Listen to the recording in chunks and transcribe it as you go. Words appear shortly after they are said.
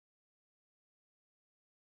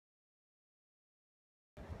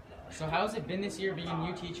So how has it been this year being a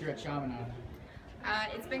new teacher at Chaminade?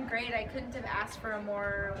 It's been great. I couldn't have asked for a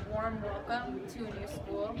more warm welcome to a new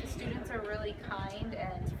school. The students are really kind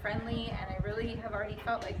and friendly, and I really have already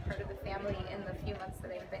felt like part of the family in the few months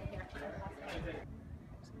that I've been here.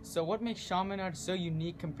 So what makes Chaminade so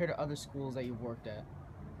unique compared to other schools that you've worked at?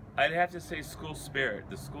 I'd have to say school spirit.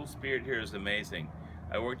 The school spirit here is amazing.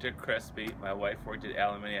 I worked at Crespi, my wife worked at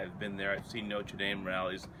Alamany, I've been there, I've seen Notre Dame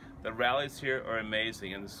rallies. The rallies here are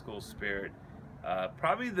amazing, and the school spirit,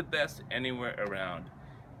 probably the best anywhere around.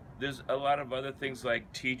 There's a lot of other things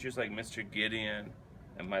like teachers like Mr. Gideon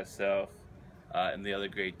and myself and the other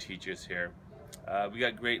great teachers here. We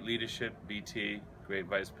got great leadership, BT, great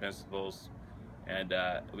vice principals, and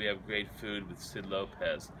we have great food with Sid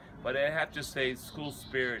Lopez. But I have to say school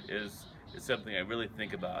spirit is something I really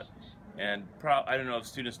think about. And I don't know if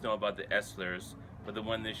students know about the Esslers, but the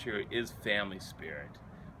one this year is family spirit.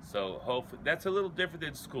 So hopefully that's a little different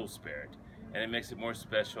than school spirit, and it makes it more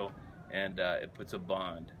special, and it puts a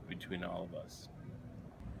bond between all of us.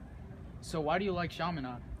 So why do you like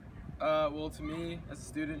Chaminade? Well, to me, as a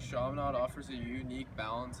student, Chaminade offers a unique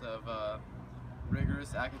balance of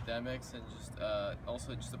rigorous academics and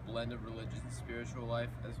also just a blend of religious and spiritual life,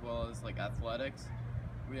 as well as like athletics.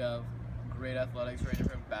 We have great athletics ranging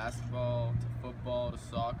from basketball to football to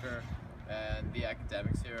soccer, and the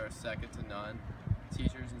academics here are second to none.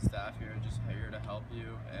 Teachers and staff here are just here to help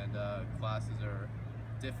you, and classes are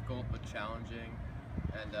difficult but challenging,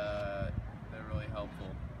 and they're really helpful.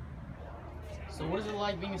 So what is it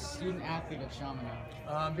like being a student athlete at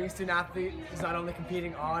Chaminade? Being a student athlete is not only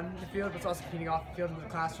competing on the field, but it's also competing off the field in the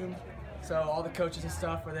classroom. So all the coaches and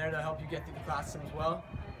stuff are there to help you get through the classroom as well.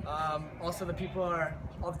 Also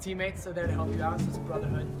all the teammates are there to help you out, so it's a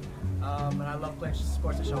brotherhood. And I love playing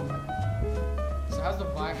sports at Chaminade. So how's the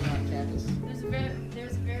vibe on campus?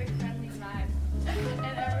 There's a very friendly vibe,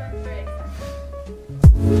 and everyone's very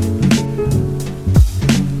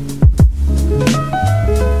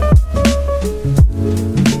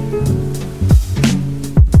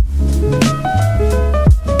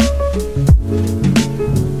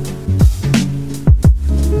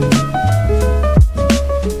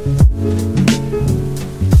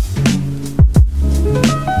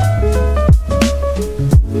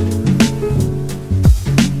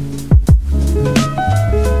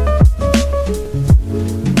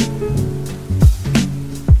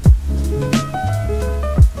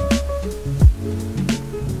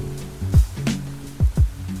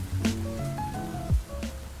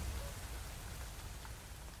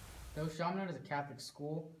Though Chaminade is a Catholic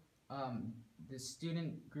school, the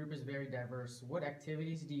student group is very diverse. What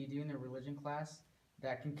activities do you do in the religion class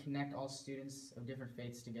that can connect all students of different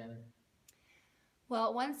faiths together?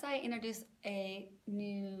 Well, once I introduce a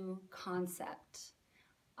new concept,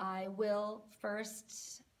 I will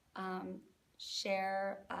first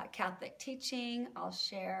share Catholic teaching, I'll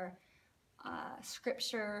share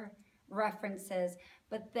scripture references,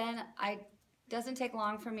 but then it doesn't take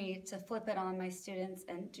long for me to flip it on my students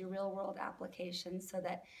and do real world applications so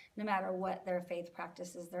that no matter what their faith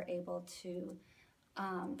practices, they're able to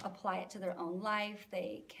apply it to their own life.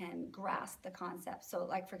 They can grasp the concept. So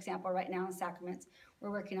like, for example, right now in sacraments,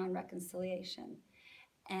 we're working on reconciliation.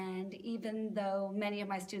 And even though many of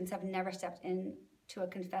my students have never stepped into a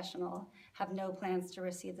confessional, have no plans to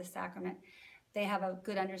receive the sacrament, they have a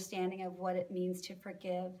good understanding of what it means to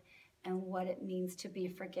forgive and what it means to be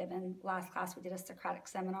forgiven. Last class we did a Socratic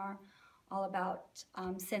seminar all about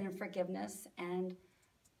sin and forgiveness, and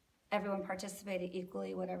everyone participated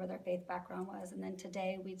equally, whatever their faith background was. And then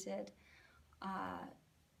today we did,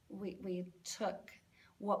 we took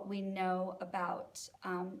what we know about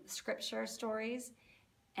scripture stories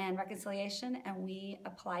and reconciliation, and we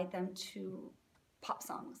applied them to pop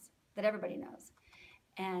songs that everybody knows,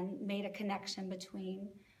 and made a connection between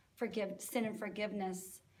sin and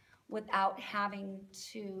forgiveness without having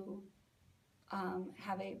to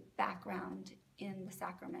have a background in the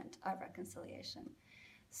sacrament of reconciliation.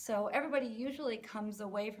 So everybody usually comes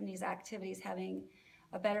away from these activities having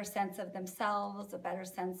a better sense of themselves, a better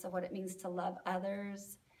sense of what it means to love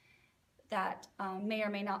others, that may or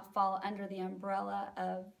may not fall under the umbrella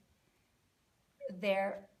of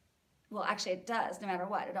well, actually it does, no matter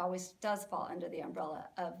what. It always does fall under the umbrella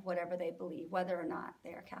of whatever they believe, whether or not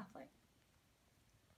they are Catholic.